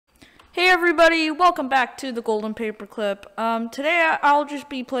Hey everybody, welcome back to the GoldenPaperclip. Today I'll just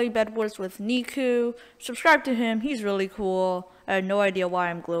be playing Bedwars with Niku. Subscribe to him, he's really cool. I have no idea why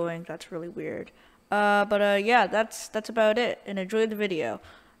I'm glowing, that's really weird. Yeah, that's about it, and enjoy the video.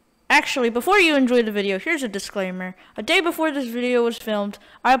 Actually, before you enjoy the video, here's a disclaimer. A day before this video was filmed,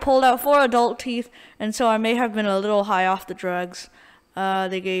 I pulled out 4 adult teeth, and so I may have been a little high off the drugs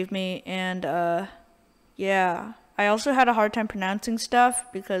they gave me, and yeah. I also had a hard time pronouncing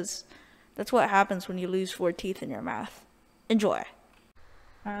stuff, because that's what happens when you lose 4 teeth in your mouth. Enjoy.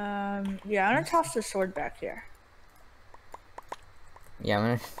 Yeah, I'm gonna toss the sword back here. Yeah, I'm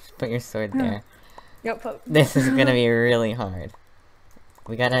gonna put your sword there. Yep. This is gonna be really hard.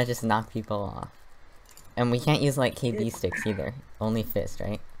 We gotta just knock people off. And we can't use, like, KB sticks either. Only fist,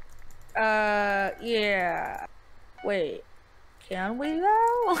 right? Yeah. Wait. Can we,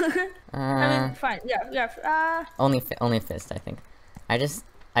 though? I mean, fine. Yeah, Only fist, I think.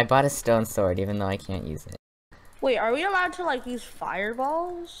 I bought a stone sword, even though I can't use it. Wait, are we allowed to, like, use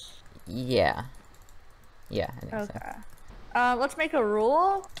fireballs? Yeah. Yeah, I think so. Let's make a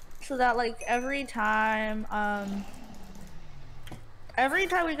rule, so that, like, every time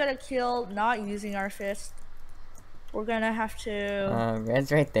we get a kill not using our fist, we're gonna have to...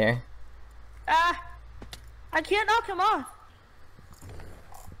 Red's right there. I can't knock him off!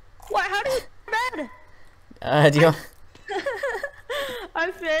 What? How do you do you want... I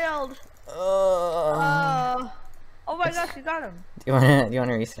failed. Oh My gosh, you got him. Do you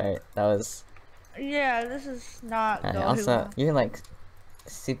wanna restart? That was... Yeah, this is not going also, well. you're like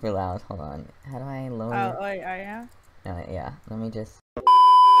super loud. Hold on. How do I lower? Oh, wait, I am? Yeah. Let me just... I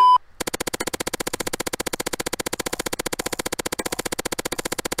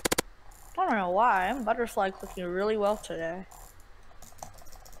don't know why. I'm butterfly clicking really well today.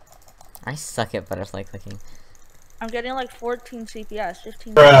 I suck at butterfly clicking. I'm getting like 14 CPS,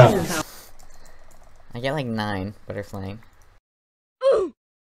 15 CPS. I get like 9 butterflying.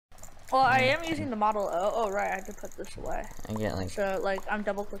 Well, I am using the Model O. Oh, right, I had to put this away. I get like... So, like, I'm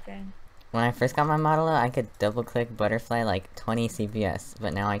double clicking. When I first got my Model O, I could double click butterfly like 20 CPS,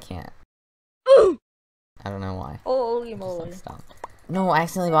 but now I can't. I don't know why. Holy moly. Stop. No, I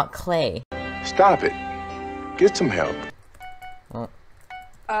accidentally bought clay. Stop it. Get some help. Well,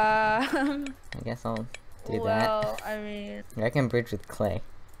 I guess I'll do that. Well, I mean... I can bridge with clay.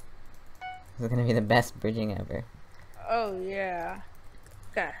 This is gonna be the best bridging ever. Oh, yeah.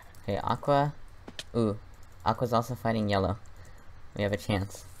 Okay. Okay, Aqua. Ooh, Aqua's also fighting Yellow. We have a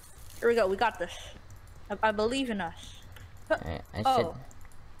chance. Here we go, we got this. I believe in us. Alright,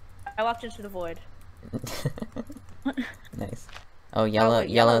 I walked into the void. Nice. Oh, Yellow's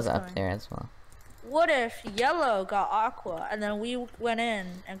Yellow's up coming. there as well. What if Yellow got Aqua, and then we went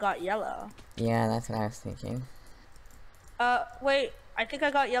in and got Yellow? Yeah, that's what I was thinking. Wait, I think I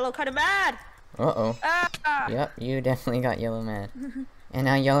got Yellow kinda mad! Uh-oh. Yep, you definitely got Yellow mad. And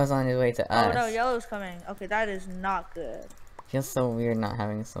now Yellow's on his way to us. Oh no, Yellow's coming. Okay, that is not good. Feels so weird not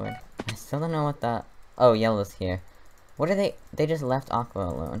having a sword. I still don't know what that... Oh, Yellow's here. What are they... They just left Aqua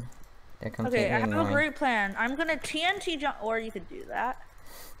alone. They're completely Okay, I have ignoring. a great plan. I'm gonna TNT jump, or you could do that.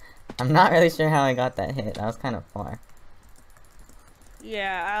 I'm not really sure how I got that hit. That was kind of far.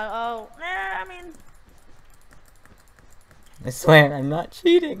 Yeah, I mean... I swear, I'm not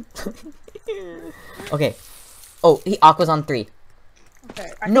cheating. Okay. Oh, Aqua's on 3.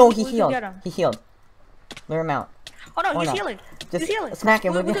 Okay. No, he can healed. get him. He healed. Lure him out. Oh no, Or he's not. healing. Just He's healing. smack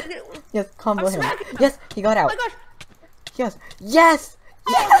him. Yes, combo him. Yes, he got Oh out. my gosh. Yes. Yes!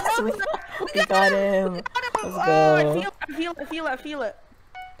 Yes! no, we we got him. Let's Oh, go. I feel it.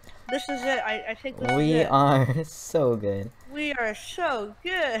 This is it. I think this is it. We are so good. We are so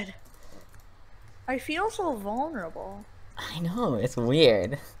good. I feel so vulnerable. I know, it's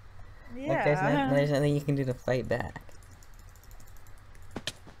weird. Yeah. Like, there's nothing you can do to fight back.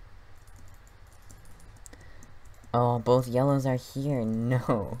 Oh, both Yellows are here.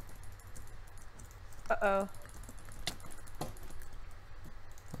 No. Uh-oh.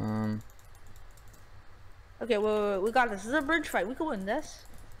 Okay, wait, we got this. This is a bridge fight. We can win this.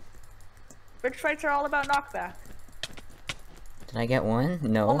 Bridge fights are all about knockback. Did I get one?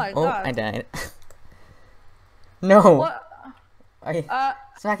 No. Oh my god. I died. No. What?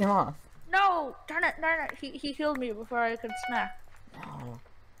 Smack him off. No! Darn it. He killed me before I could smack. No.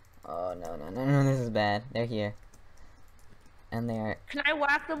 Oh, no, this is bad. They're here. And they are... Can I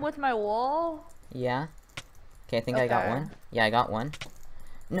whack them with my wall? Yeah. Okay, I think I got one. Yeah, I got one.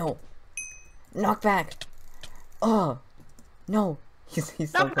 No. Knock back. Oh. No.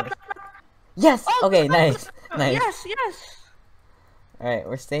 He's so close. Yes! Oh, okay, nice. Nice. Yes. Alright,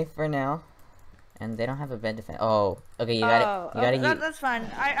 we're safe for now. And they don't have a bed defense. Oh, okay, you got it. You gotta use. That's fine.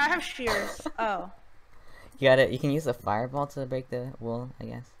 I have shears. Oh. You can use a fireball to break the wool, I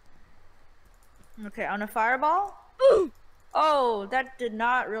guess. Okay, on a fireball? Oh, that did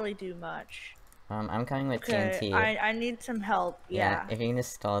not really do much. I'm coming with TNT. I need some help. Yeah. If you can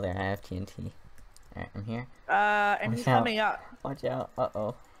just stall there, I have TNT. Alright, I'm here. And he's coming up. Watch out.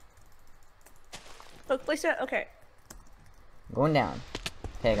 Uh-oh. Look, place it. Okay. Going down.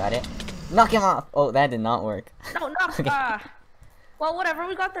 Okay, I got it. Knock him off! Oh, that did not work. No, knock. Okay. Well, whatever.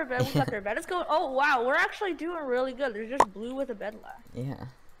 We got their bed. We got their bed. Let's go. Oh, wow. We're actually doing really good. There's just blue with a bed left. Yeah.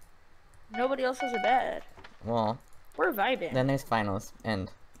 Nobody else has a bed. Well. We're vibing. Then there's finals.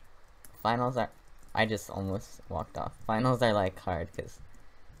 And finals are... I just almost walked off. Finals are, like, hard because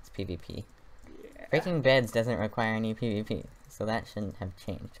it's PvP. Yeah. Breaking beds doesn't require any PvP. So that shouldn't have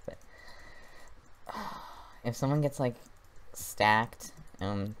changed. But if someone gets, like, stacked...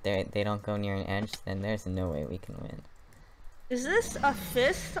 they don't go near an edge, then there's no way we can win. Is this a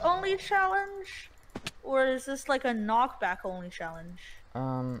fist only challenge? Or is this like a knockback only challenge?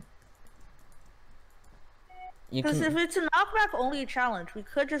 Because if it's a knockback only challenge, we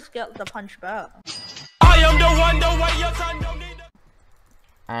could just get the punch bow. I am the one, the way your son don't need.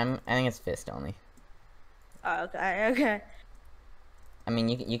 I think it's fist only. Okay. I mean,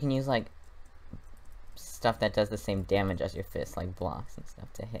 you can use like stuff that does the same damage as your fist, like blocks and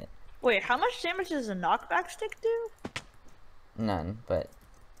stuff to hit. Wait, how much damage does a knockback stick do? None, but...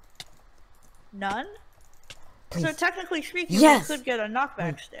 None? Please. So technically speaking, yes! you could get a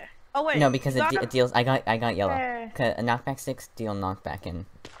knockback stick. Oh wait. No, because it deals... I got yellow. Okay. Cause a knockback sticks deal knockback and...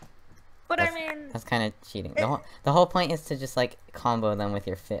 But I mean... That's kind of cheating. The whole point is to just like combo them with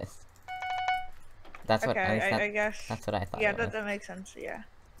your fist. That's what I guess. That's what I thought. Yeah, that makes sense, yeah.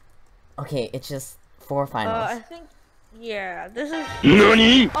 Okay, it's just 4 finals. I think... Yeah, this is...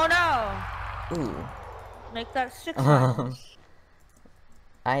 NANI?! Oh no! Ooh. Make that 6 finals.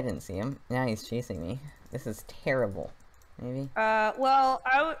 I didn't see him. Now he's chasing me. This is terrible. Maybe? Well,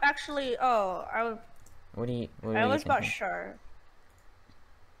 I would actually... Oh, I would... What do you... I almost bought sharp.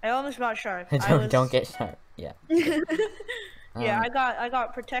 Don't get sharp. Yeah. Yeah, I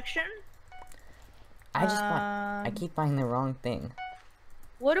got protection. I just bought... I keep buying the wrong thing.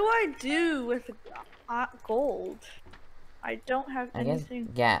 What do I do with gold? I don't have anything. I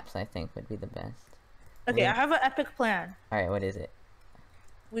guess gaps, I think, would be the best. Okay, I have an epic plan. Alright, what is it?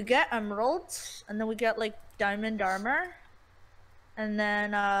 We get emeralds, and then we get, like, diamond armor. And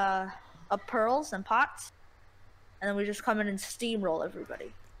then, pearls and pots. And then we just come in and steamroll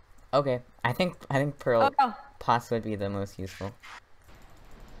everybody. Okay, I think pearl pots would be the most useful.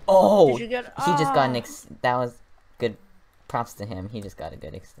 Oh! Did you get, he just got an that was good. Props to him. He just got a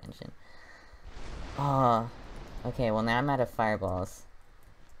good extension. Okay, well now I'm out of fireballs.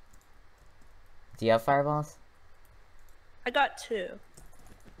 Do you have fireballs? I got 2.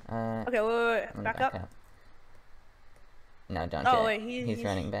 Okay, wait. Back up. No, don't. Oh, wait, he's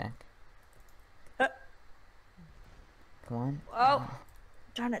running back. Come on. Oh,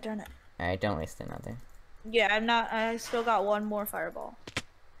 darn it. Alright, don't waste another. Yeah, I still got 1 more fireball.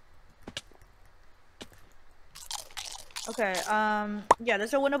 Okay, yeah, this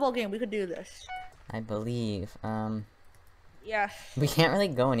is a winnable game. We could do this. I believe, Yes. we can't really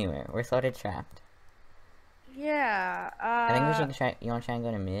go anywhere. We're sort of trapped. Yeah, I think we should try. You want to try and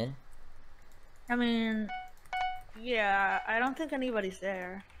go to mid? I mean, yeah, I don't think anybody's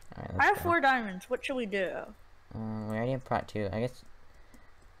there. Alright, I have 4 diamonds. What should we do? We already have prot 2. I guess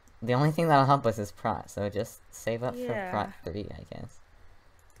the only thing that'll help us is prot, so just save up for prot 3, I guess.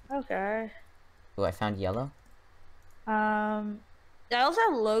 Okay. Ooh, I found yellow. I also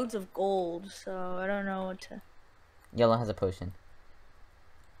have loads of gold, so I don't know what to... Yellow has a potion.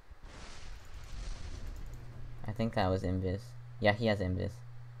 I think that was invis. Yeah, he has invis.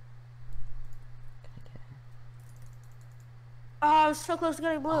 Can I get it? Oh, I was so close to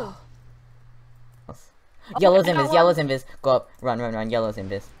getting blue. Yellow's invis, yellow's invis. Go up, run, yellow's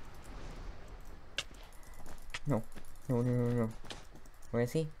invis. No. Where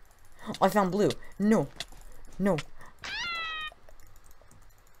is he? Oh, I found blue. No.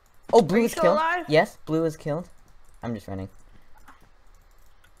 Oh, blue is killed. Alive? Yes, blue is killed. I'm just running.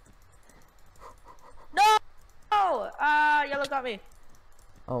 No! Yellow got me.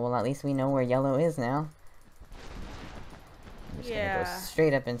 Oh, well, at least we know where yellow is now. I'm just gonna go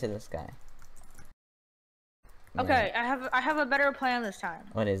straight up into the sky. Okay, I have a better plan this time.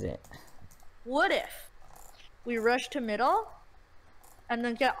 What is it? What if we rush to middle and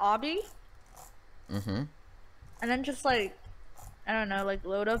then get obby? And then just like, I don't know, like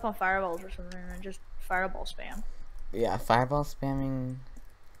load up on fireballs or something and then just fireball spam. Yeah, fireball spamming.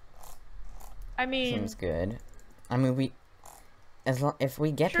 I mean, Seems good. I mean, if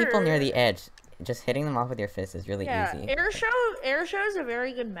we get people near the edge, just hitting them off with your fist is really easy. Airshow is a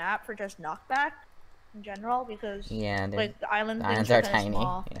very good map for just knockback in general because like the islands are kinda tiny.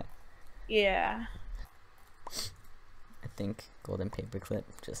 small. Yeah. Yeah. I think GoldenPaperclip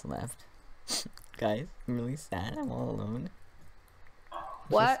just left. Guys, I'm really sad. I'm all alone.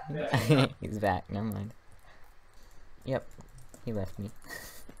 What? He's back. Never mind. Yep, he left me.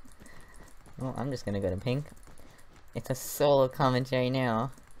 Well, I'm just gonna go to pink. It's a solo commentary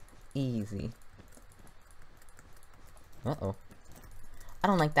now. Easy. Uh-oh. I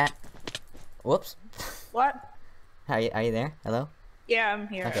don't like that. Whoops. What? Are you there? Hello? Yeah, I'm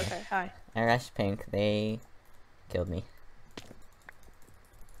here. Okay. Okay, hi. I rushed pink. They killed me.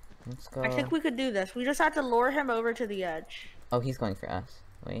 Let's go. I think we could do this. We just have to lure him over to the edge. Oh, he's going for us.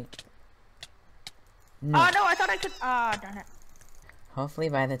 Wait. No. Oh, no, I thought I could. Ah, darn it. Hopefully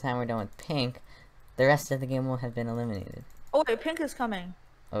by the time we're done with pink, the rest of the game will have been eliminated. Oh, wait, pink is coming.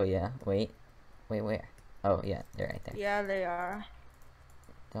 Oh, yeah. Wait. Wait, where? Oh, yeah. They're right there. Yeah, they are.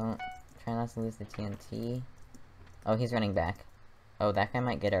 Don't. Try not to lose the TNT. Oh, he's running back. Oh, that guy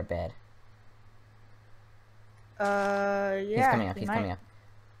might get our bed. Yeah. He's coming up. He's coming up.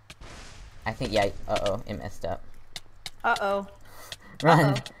 I think, yeah. Uh-oh. It messed up. Uh-oh.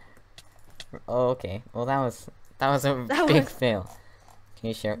 Run! Oh, okay. Well, that was a big fail. Can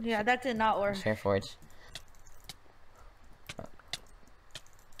you share? Yeah, that did not work. Share Forge.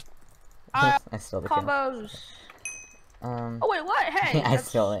 I stole the kill. combos. Oh wait, what? Hey, I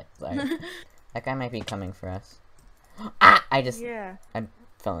stole it. Sorry. That guy might be coming for us. Ah! I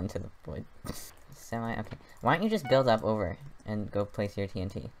fell into the void. Semi. Okay. Why don't you just build up over and go place your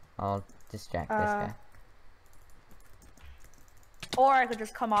TNT? I'll distract this guy. Or I could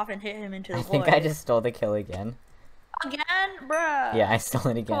just come off and hit him into the void. I think I just stole the kill again. Again, bruh. Yeah, I stole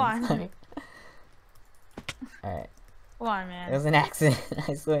it again. Come on. Sorry. All right. Come on, man. It was an accident.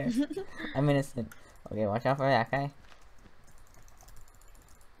 I swear. I'm innocent. Okay, watch out for that guy.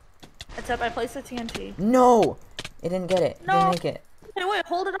 Except I placed the TNT. No! It didn't get it. No. It didn't make it. Hey, wait,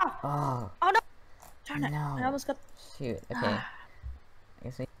 hold it off. Oh. Oh no! Darn it! No. I almost got. Shoot. Okay.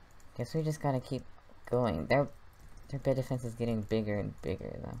 Guess we just gotta keep going. Their bed defense is getting bigger and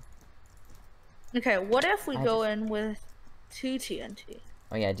bigger though. Okay, what if we go in with 2 TNT?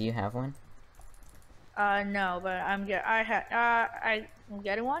 Oh yeah, do you have one? No, but I'm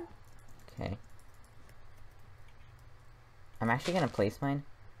getting one. Okay. I'm actually gonna place mine.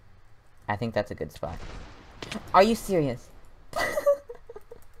 I think that's a good spot. Are you serious?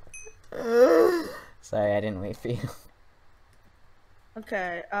 Sorry, I didn't wait for you.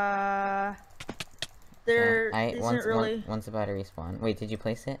 Okay, there isn't really... One's about to respawn. Wait, did you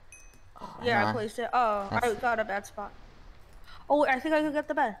place it? Oh, yeah, I placed it. Oh, I got a bad spot. Oh, I think I could get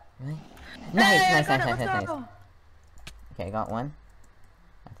the bed. Really? Nice, hey, nice. Okay, I got one.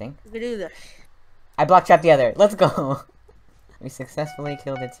 I think. We can do this. I block trapped the other. Let's go. We successfully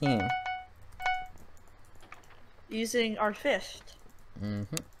killed a team. Using our fist.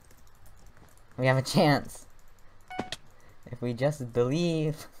 Mm-hmm. We have a chance. If we just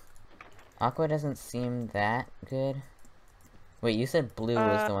believe. Aqua doesn't seem that good. Wait, you said blue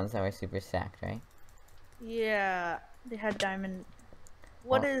was the ones that were super stacked, right? Yeah, they had diamond.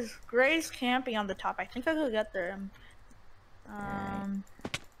 What is Gray's camping on the top? I think I could get there.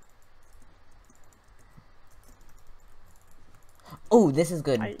 Oh, this is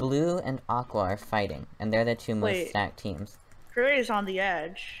good. Blue and Aqua are fighting, and they're the two most stacked teams. Gray's on the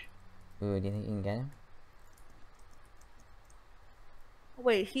edge. Ooh, do you think you can get him?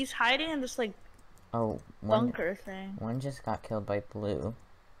 Wait, he's hiding in this like bunker thing. One just got killed by blue.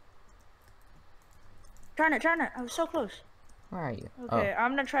 Turn it! I was so close. Where are you? Okay,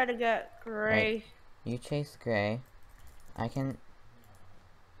 I'm gonna try to get Gray. Right. You chase Gray. I can.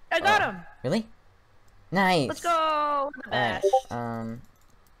 I got him. Really? Nice. Let's go. Alright.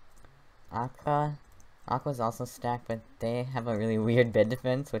 Aqua's also stacked, but they have a really weird bed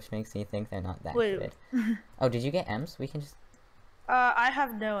defense, which makes me think they're not that good. Oh, did you get M's? We can just. I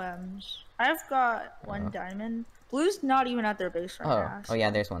have no M's. I've got one diamond. Blue's not even at their base right now. So. Oh yeah,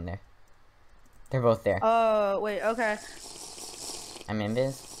 there's one there. They're both there. Oh, wait, okay. I'm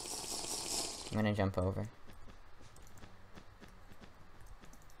invis. I'm gonna jump over.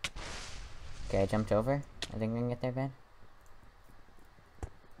 Okay, I jumped over. I think we can get their bed.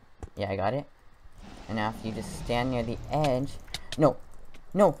 Yeah, I got it. And now if you just stand near the edge... No!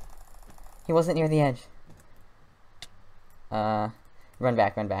 No! He wasn't near the edge. Run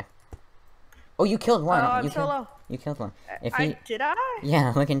back. Oh, you killed one. I'm so low. You killed one. Did I?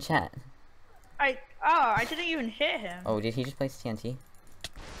 Yeah, look in chat. I didn't even hit him. Oh, did he just place TNT?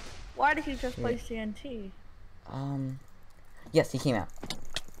 Why did he just Shoot. place TNT? Yes, he came out.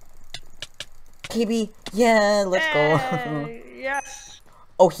 KB, yeah, let's go. Hey, yes.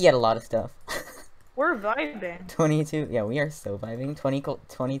 Oh, he had a lot of stuff. We're vibing. 22, yeah, we are so vibing.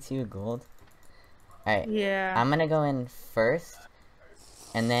 22 gold. Alright, Yeah. I'm gonna go in first,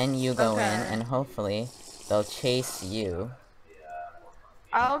 and then you go Okay. in, and hopefully they'll chase you.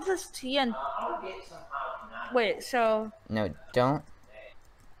 I'll just TNT. Wait, so No, don't.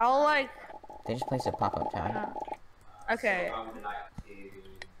 I'll like. They just placed a pop-up tower. Okay.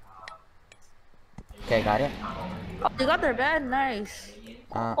 Okay, got it. Oh, they got their bed. Nice.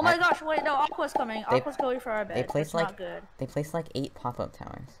 Oh my gosh! Wait, no, Aqua's coming. They- Aqua's going for our bed. They placed That's like not good. they placed like 8 pop-up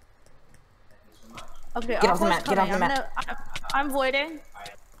towers. Okay, Get off the Aqua's map, get off coming. the I'm voiding.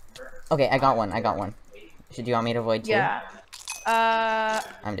 Okay, I got one. Should you want me to void too? Yeah.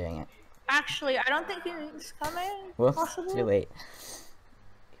 I'm doing it. Actually, I don't think he's coming. Whoops, Possibly. too late.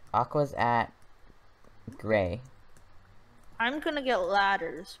 Aqua's at gray. I'm gonna get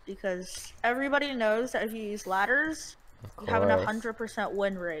ladders because everybody knows that if you use ladders, Of you have an course. 100%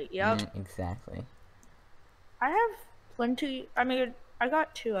 win rate. Yep. Exactly. I have plenty. I mean, I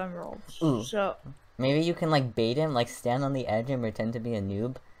got 2 emeralds. Ooh. So Maybe you can like bait him, like stand on the edge and pretend to be a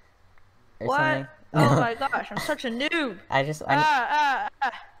noob. Or what? something. Oh my gosh! I'm such a noob.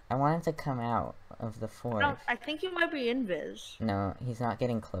 I want him to come out of the forest. I think you might be invis. No, he's not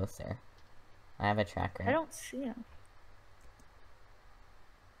getting closer. I have a tracker. I don't see him.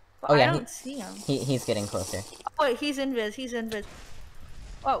 But Oh, yeah, I don't see him. He's getting closer. Oh, wait, he's invis. He's invis.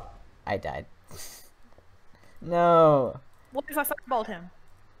 Oh, I died. No. what if I fireballed him?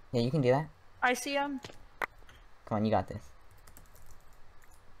 Yeah, you can do that. I see him. Come on, you got this.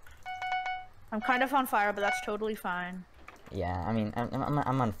 I'm kind of on fire, but that's totally fine. Yeah, I mean,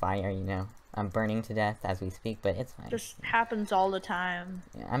 I'm on fire, you know. I'm burning to death as we speak, but it's fine. Just happens all the time.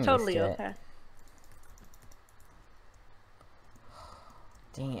 Yeah, I'm Totally used to okay. it.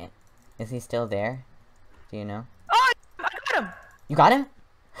 Dang it. Is he still there? Do you know? Oh, I got him! You got him?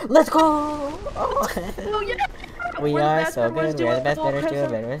 Let's go! Oh, Oh yeah! we We're the are best so Bedwars good. We're the duo. best Bedwars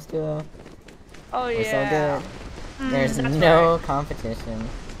Bedwars duo. Oh We're so yeah. good. There's that's no right. competition.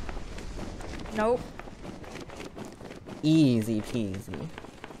 Nope. Easy peasy.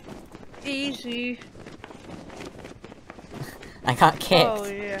 Easy. I got kicked. Oh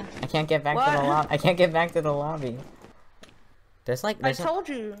yeah. I can't get back to the What? lobby. I can't get back to the lobby. There's like I told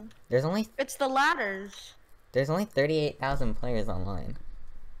you. there's only It's the ladders. 38,000 players online.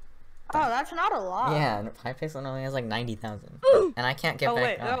 Oh, that's not a lot. Yeah, and Hypixel only has like 90,000. And I can't get Oh back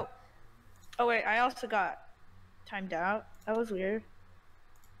wait, on. no. Oh wait, I also got timed out. That was weird.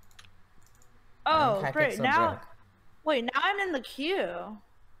 Oh, Hypixel great. Now, broke. wait, now I'm in the queue.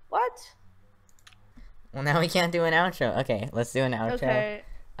 What? Well, now we can't do an outro. Okay, let's do an outro. Okay.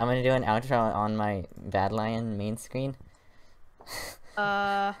 I'm gonna do an outro on my Bad Lion main screen.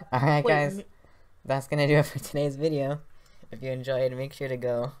 Alright, wait, guys. That's gonna do it for today's video. If you enjoyed, make sure to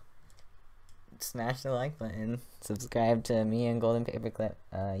go smash the like button. Subscribe to me and GoldenPaperclip.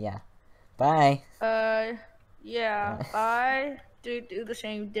 Yeah. Bye. Yeah. Bye. Do the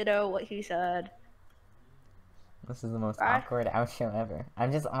same ditto what he said. This is the most Bye. awkward outro ever.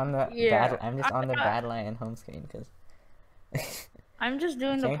 I'm just on the Yeah. Bad Lion home screen because I'm just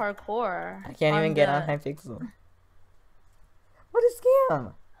doing the Okay. parkour. I can't even get on the- Hypixel. What a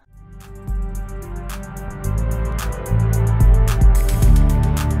scam!